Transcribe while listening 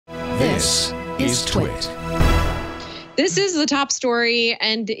This is TWiT. This is the top story,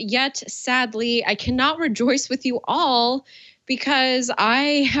 and yet, sadly, I cannot rejoice with you all because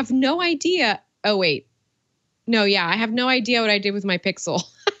I have no idea. Oh, wait. No, yeah, I have no idea what I did with my Pixel.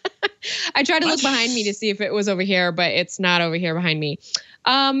 I tried to look behind me to see if it was over here, but it's not over here behind me.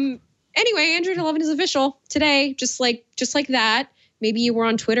 Anyway, Android 11 is official today, just like that. Maybe you were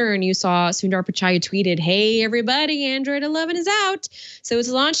on Twitter and you saw Sundar Pichai tweeted, "Hey, everybody, Android 11 is out." So it's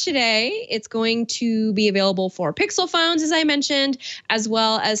launched today. It's going to be available for Pixel phones, as I mentioned, as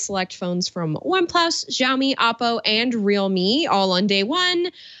well as select phones from OnePlus, Xiaomi, Oppo, and Realme, all on day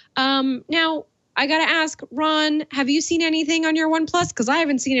one. Now, I got to ask, Ron, have you seen anything on your OnePlus? Because I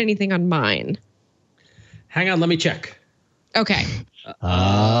haven't seen anything on mine. Hang on, let me check. Okay. No,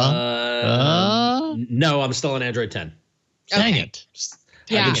 I'm still on Android 10. Dang it.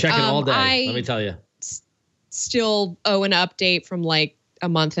 I've been checking all day, let me tell you. Still owe an update from like a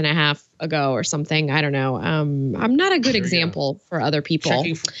month and a half ago or something. I don't know. I'm not a good example for other people.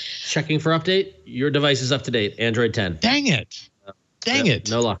 Checking for update. Your device is up to date. Android 10. Dang it. Dang it.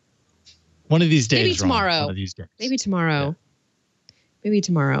 No luck. One of these days. Maybe tomorrow. One of these days. Maybe tomorrow. Yeah. Maybe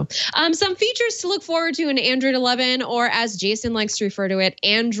tomorrow. Some features to look forward to in Android 11, or as Jason likes to refer to it,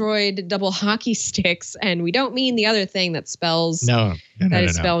 Android double hockey sticks. And we don't mean the other thing that spells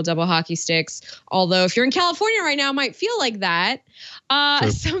spelled double hockey sticks. Although if you're in California right now, it might feel like that.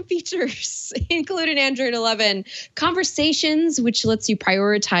 Some features include in Android 11 conversations, which lets you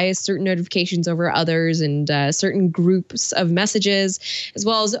prioritize certain notifications over others and certain groups of messages, as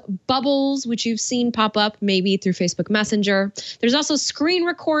well as bubbles, which you've seen pop up maybe through Facebook Messenger. There's also screen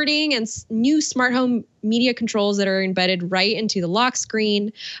recording and new smart home media controls that are embedded right into the lock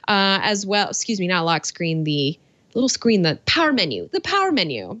screen, as well. Excuse me, not lock screen, the little screen, the power menu.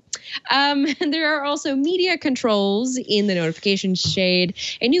 And there are also media controls in the notification shade,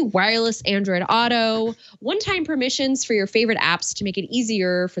 a new wireless Android Auto, one-time permissions for your favorite apps to make it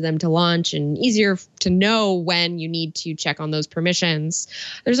easier for them to launch and easier to know when you need to check on those permissions.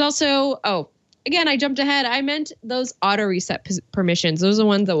 There's also, again, I jumped ahead. I meant those auto reset permissions. Those are the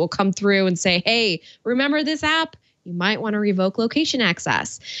ones that will come through and say, hey, remember this app? You might want to revoke location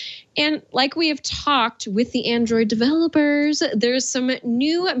access. And like we have talked with the Android developers, there's some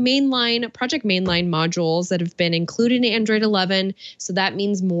new Project Mainline modules that have been included in Android 11. So that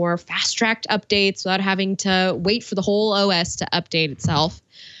means more fast-tracked updates without having to wait for the whole OS to update itself.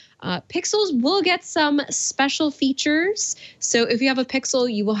 Pixels will get some special features. So if you have a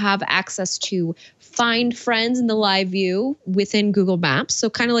Pixel, you will have access to Find Friends in the live view within Google Maps. So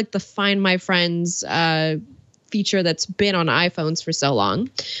kind of like the Find My Friends feature that's been on iPhones for so long.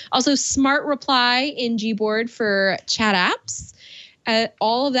 Also, Smart Reply in Gboard for chat apps.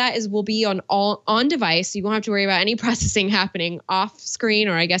 All of that will be on device. So you won't have to worry about any processing happening off screen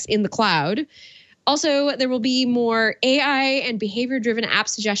or I guess in the cloud. Also, there will be more AI and behavior-driven app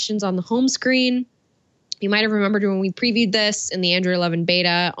suggestions on the home screen. You might have remembered when we previewed this in the Android 11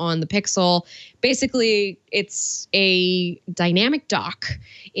 beta on the Pixel. Basically, it's a dynamic dock.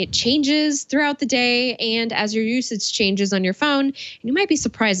 It changes throughout the day, and as your usage changes on your phone, and you might be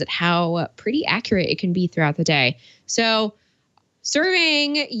surprised at how pretty accurate it can be throughout the day. So,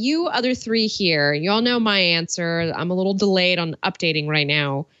 surveying you other three here, you all know my answer. I'm a little delayed on updating right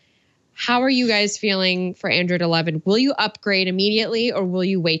now. How are you guys feeling for Android 11? Will you upgrade immediately or will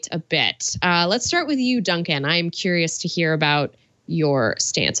you wait a bit? Let's start with you, Duncan. I'm curious to hear about your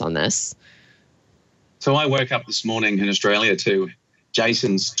stance on this. So I woke up this morning in Australia to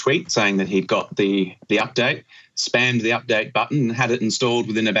Jason's tweet saying that he'd got the update, spammed the update button and had it installed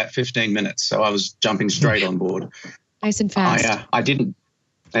within about 15 minutes. So I was jumping straight on board. Nice and fast. I didn't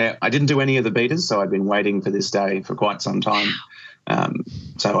do any of the betas, so I'd been waiting for this day for quite some time.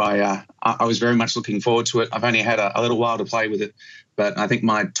 So I was very much looking forward to it. I've only had a little while to play with it, but I think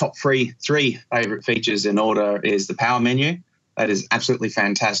my top three favorite features in order is the power menu. That is absolutely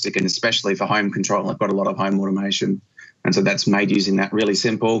fantastic, and especially for home control. I've got a lot of home automation, and so that's made using that really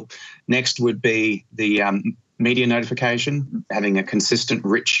simple. Next would be the media notification. Having a consistent,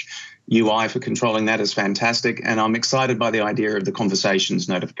 rich UI for controlling that is fantastic, and I'm excited by the idea of the conversations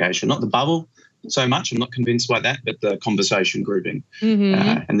notification, not the bubble so much. I'm not convinced by that, but the conversation grouping.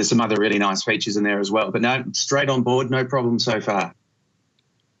 And there's some other really nice features in there as well. But no, straight on board, no problem so far.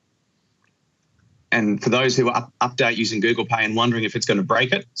 And for those who update using Google Pay and wondering if it's going to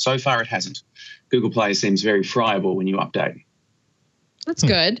break it, so far it hasn't. Google Play seems very friable when you update. That's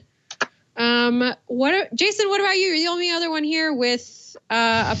good. Jason, what about you? You're the only other one here with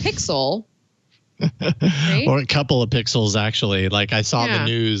a Pixel. Right? Or a couple of Pixels, actually. Like I saw the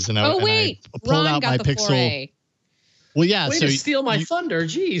news and I pulled Ron out got my the Pixel. foray. Well, yeah. Way so to steal my thunder.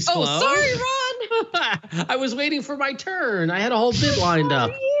 Jeez, Oh, Flo. sorry, Ron. I was waiting for my turn. I had a whole bit lined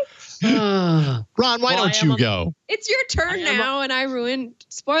up. Ron, why don't you go? It's your turn now, and I ruined.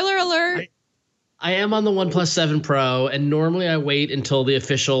 Spoiler alert. I am on the OnePlus 7 Pro, and normally I wait until the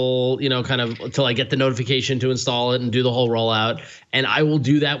official, until I get the notification to install it and do the whole rollout. And I will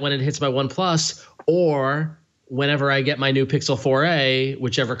do that when it hits my OnePlus, or whenever I get my new Pixel 4a,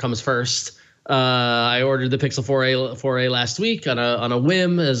 whichever comes first. I ordered the Pixel 4a last week on a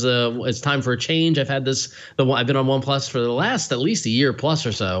whim as it's time for a change. I've been on OnePlus for the last at least a year plus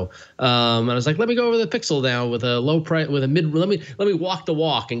or so. And I was like, let me go over the Pixel now with a low price, with a mid. Let me walk the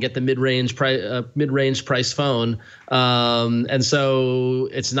walk and get the mid-range price phone. And so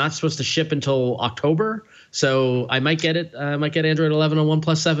it's not supposed to ship until October. So I might get it. I might get Android 11 on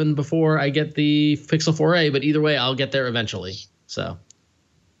OnePlus 7 before I get the Pixel 4a. But either way, I'll get there eventually. So.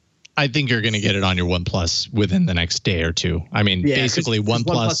 I think you're going to get it on your OnePlus within the next day or two. I mean, basically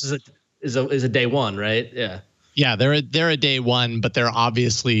OnePlus is a day one, right? Yeah. Yeah, they're a day one, but they're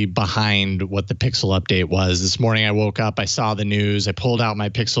obviously behind what the Pixel update was. This morning I woke up, I saw the news, I pulled out my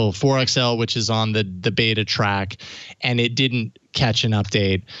Pixel 4 XL, which is on the beta track, and it didn't catch an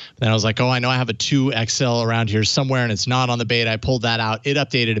update. Then I was like, oh, I know I have a 2 XL around here somewhere and it's not on the beta. I pulled that out. It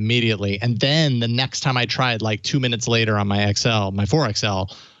updated immediately. And then the next time I tried, like 2 minutes later on my 4 XL,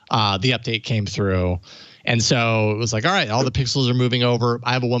 the update came through. And so it was like, all right, all the pixels are moving over.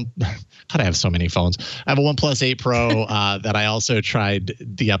 I have I have so many phones. I have a OnePlus 8 Pro that I also tried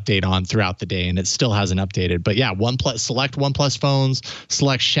the update on throughout the day, and it still hasn't updated. But yeah, select OnePlus phones,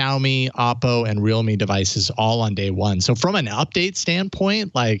 select Xiaomi, Oppo, and Realme devices all on day one. So from an update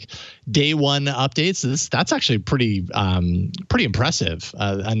standpoint, like day one updates, that's actually pretty impressive.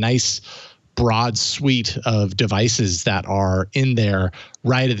 A nice broad suite of devices that are in there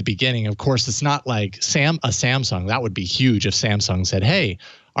right at the beginning. Of course, it's not like a Samsung. That would be huge if Samsung said, hey,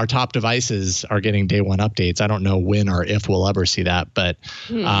 our top devices are getting day one updates. I don't know when or if we'll ever see that, but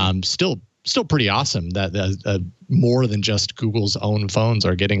still pretty awesome that more than just Google's own phones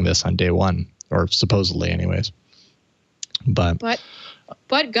are getting this on day one, or supposedly anyways. But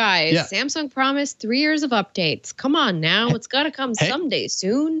guys, yeah. Samsung promised 3 years of updates. Come on now. It's got to come someday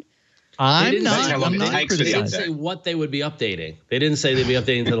soon. They didn't say what they would be updating. They didn't say they'd be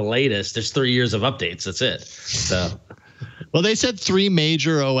updating to the latest. There's 3 years of updates. That's it. So, well, they said 3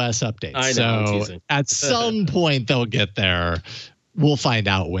 major OS updates. I know. So at some point they'll get there. We'll find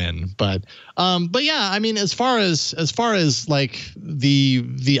out when. But yeah, I mean, as far as like the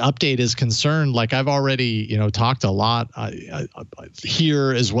update is concerned, like I've already talked a lot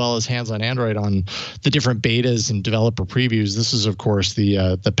here as well as Hands on Android on the different betas and developer previews. This is of course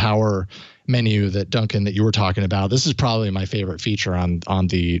the power menu that Duncan that you were talking about. This is probably my favorite feature on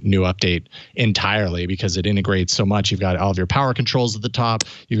the new update entirely because it integrates so much. You've got all of your power controls at the top.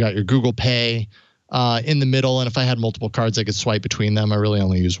 You've got your Google Pay in the middle, and if I had multiple cards, I could swipe between them. I really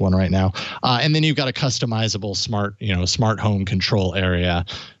only use one right now. And then you've got a customizable smart home control area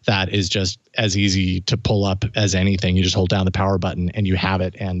that is just as easy to pull up as anything. You just hold down the power button and you have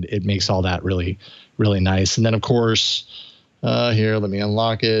it, and it makes all that really, really nice. And then of course, here, let me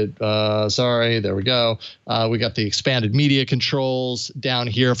unlock it. Sorry, there we go. We got the expanded media controls down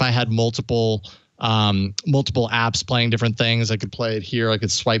here. If I had multiple apps playing different things, I could play it here. I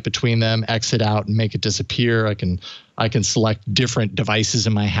could swipe between them, exit out, and make it disappear. I can select different devices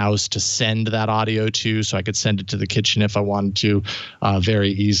in my house to send that audio to, so I could send it to the kitchen if I wanted to very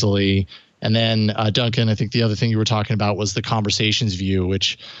easily. And then Duncan, I think the other thing you were talking about was the conversations view,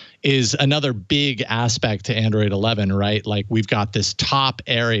 which is another big aspect to Android 11, right? Like we've got this top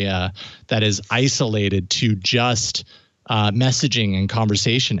area that is isolated to just messaging and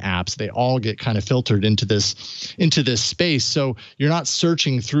conversation apps. They all get kind of filtered into this space. So you're not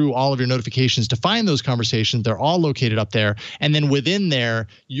searching through all of your notifications to find those conversations. They're all located up there. And then within there,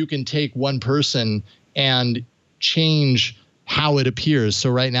 you can take one person and change how it appears. So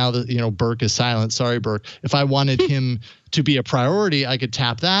right now, Burke is silent. Sorry, Burke. If I wanted him to be a priority, I could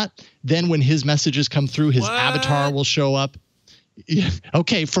tap that. Then when his messages come through, his avatar will show up. Yeah.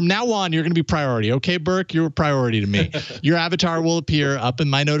 Okay, from now on, you're going to be priority. Okay, Burke, you're a priority to me. Your avatar will appear up in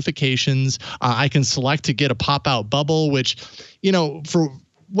my notifications. I can select to get a pop-out bubble, which, for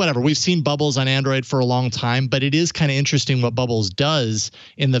whatever, we've seen bubbles on Android for a long time, but it is kind of interesting what Bubbles does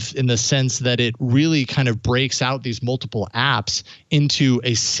in the sense that it really kind of breaks out these multiple apps into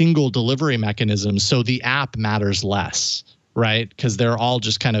a single delivery mechanism. So the app matters less, right? Because they're all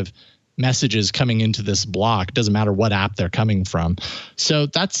just kind of messages coming into this block. It doesn't matter what app they're coming from. So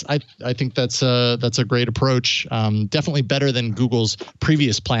I think that's a great approach. Definitely better than Google's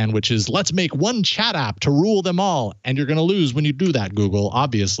previous plan, which is let's make one chat app to rule them all. And you're going to lose when you do that, Google,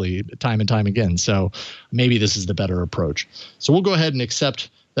 obviously, time and time again. So maybe this is the better approach. So we'll go ahead and accept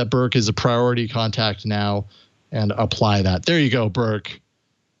that Burke is a priority contact now and apply that. There you go, Burke.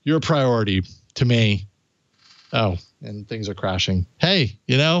 You're a priority to me. Oh, and things are crashing. Hey,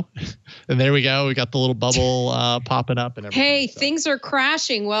 and there we go. We got the little bubble popping up and everything. Hey, things are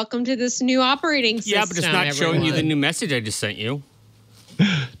crashing. Welcome to this new operating system. Yeah, but it's not showing you the new message I just sent you.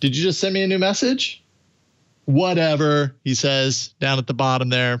 Did you just send me a new message? Whatever, he says down at the bottom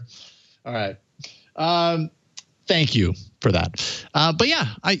there. All right. Thank you for that. But yeah,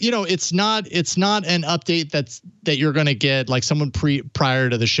 it's not an update that you're going to get. Like someone prior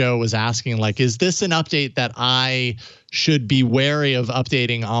to the show was asking, like, is this an update that I should be wary of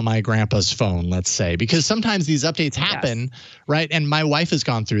updating on my grandpa's phone, let's say, because sometimes these updates happen, yes. Right? And my wife has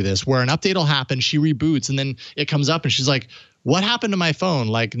gone through this where an update will happen, she reboots, and then it comes up and she's like, what happened to my phone?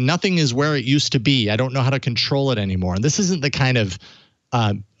 Like nothing is where it used to be. I don't know how to control it anymore. And this isn't the kind of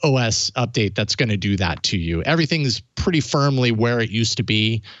OS update that's going to do that to you. Everything's pretty firmly where it used to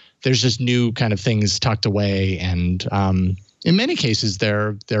be. There's just new kind of things tucked away, and in many cases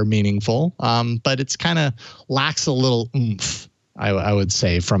they're meaningful, but it's kind of lacks a little oomph, I would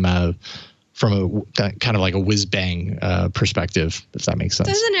say, from a kind of like a whiz bang perspective, if that makes sense.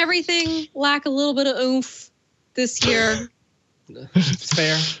 Doesn't everything lack a little bit of oomph this year?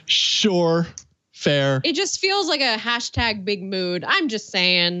 Fair. Sure. Fair. It just feels like a hashtag big mood. I'm just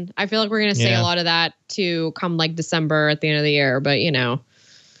saying. I feel like we're going to say a lot of that to come like December at the end of the year, but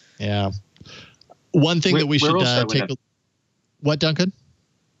Yeah. One thing that we should take a what, Duncan?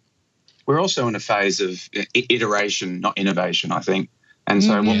 We're also in a phase of iteration, not innovation, I think. And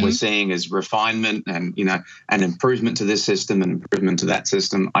so what we're seeing is refinement and, an improvement to this system and improvement to that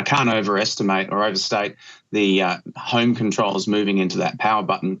system. I can't overestimate or overstate the home controls moving into that power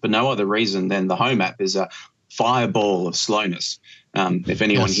button for no other reason than the home app is a fireball of slowness. If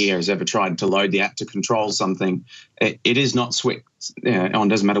anyone here has ever tried to load the app to control something, it is not swift. It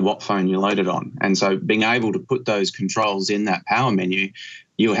doesn't matter what phone you load it on. And so being able to put those controls in that power menu,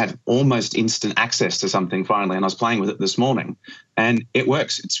 you have almost instant access to something finally. And I was playing with it this morning and it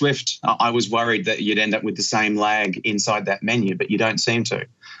works. It's swift. I was worried that you'd end up with the same lag inside that menu, but you don't seem to.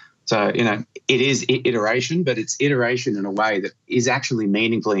 So, it is iteration, but it's iteration in a way that is actually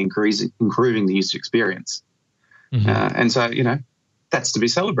meaningfully improving the user experience. And so, that's to be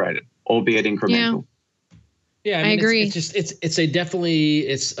celebrated, albeit incremental. Yeah, I agree. It's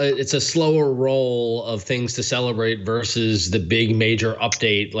a slower roll of things to celebrate versus the big major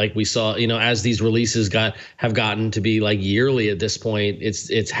update like we saw. As these releases have gotten to be like yearly at this point,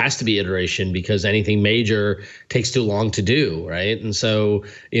 it has to be iteration because anything major takes too long to do, right? And so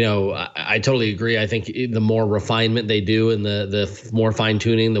I totally agree. I think the more refinement they do and the more fine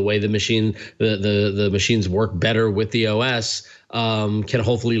tuning, the way the machines work better with the OS. Can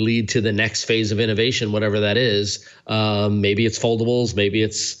hopefully lead to the next phase of innovation, whatever that is. Maybe it's foldables, maybe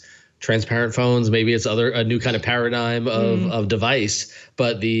it's transparent phones, maybe it's a new kind of paradigm of device.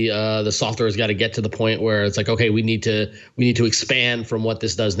 But the software has got to get to the point where it's like, okay, we need to expand from what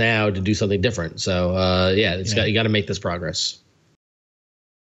this does now to do something different. So you got to make this progress.